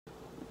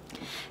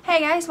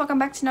Hey guys, welcome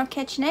back to No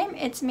Catchy Name.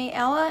 It's me,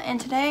 Ella,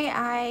 and today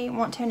I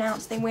want to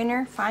announce the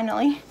winner,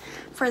 finally,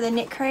 for the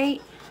knit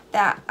crate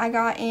that I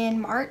got in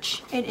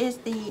March. It is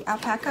the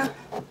alpaca.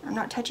 I'm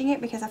not touching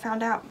it because I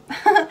found out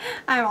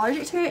I'm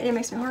allergic to it and it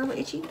makes me horribly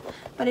itchy.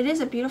 But it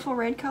is a beautiful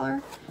red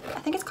color. I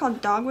think it's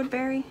called Dogwood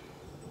Berry.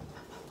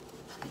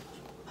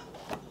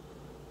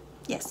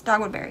 Yes,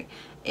 Dogwood Berry.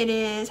 It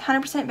is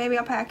 100% baby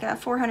alpaca,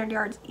 400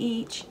 yards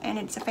each, and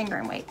it's a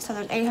fingering weight. So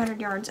there's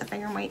 800 yards of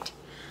fingering weight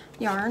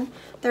yarn.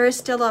 There is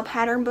still a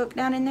pattern book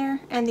down in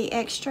there, and the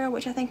extra,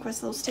 which I think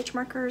was little stitch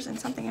markers and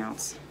something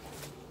else.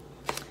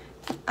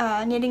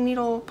 Knitting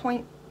needle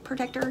point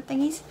protector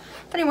thingies.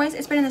 But anyways,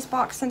 it's been in this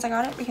box since I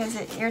got it because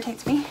it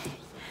irritates me.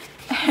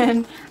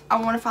 And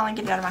I want to finally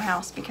get it out of my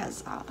house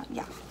because,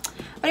 yeah.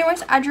 But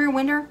anyways, I drew a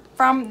winner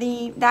from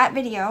that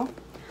video.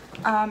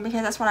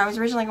 Because that's what I was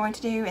originally going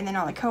to do, and then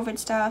all the COVID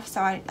stuff,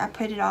 so I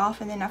put it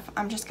off, and then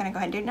I'm just going to go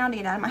ahead and do it now to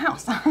get out of my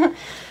house.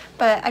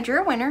 But I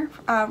drew a winner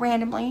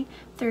randomly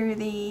through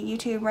the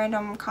YouTube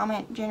random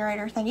comment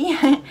generator thingy,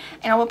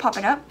 and I will pop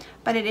it up.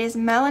 But it is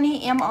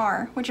Melanie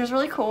MR, which is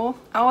really cool.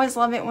 I always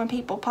love it when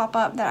people pop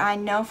up that I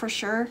know for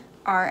sure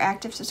are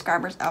active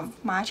subscribers of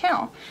my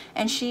channel,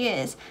 and she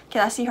is,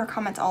 because I see her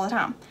comments all the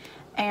time.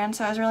 And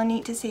so it was really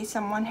neat to see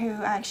someone who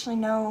I actually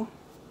know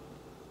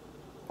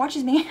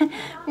watches me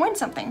win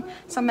something.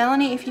 So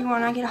Melanie, if you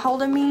want to get a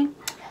hold of me,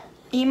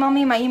 email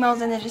me. My email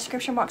is in the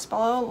description box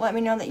below. Let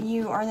me know that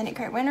you are the knit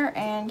crate winner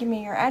and give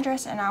me your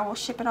address, and I will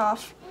ship it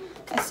off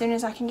as soon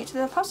as I can get to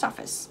the post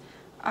office.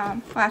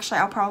 Well, actually,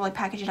 I'll probably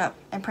package it up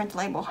and print the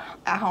label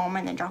at home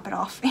and then drop it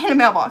off in a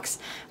mailbox.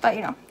 But,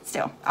 you know,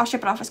 still, I'll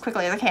ship it off as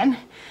quickly as I can.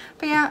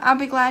 But yeah, I'll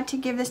be glad to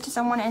give this to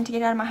someone and to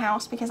get it out of my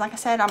house because, like I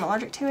said, I'm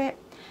allergic to it,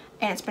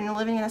 and it's been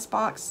living in this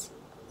box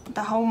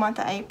the whole month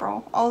of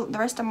April, all the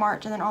rest of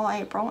March, and then all of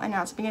April, and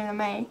now it's the beginning of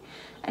May,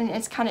 and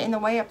it's kind of in the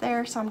way up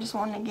there, so I'm just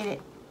wanting to get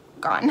it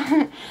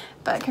gone.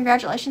 But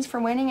congratulations for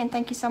winning, and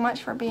thank you so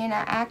much for being an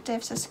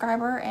active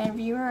subscriber and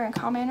viewer and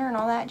commenter and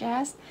all that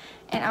jazz,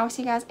 and I will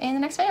see you guys in the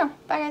next video.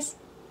 Bye guys.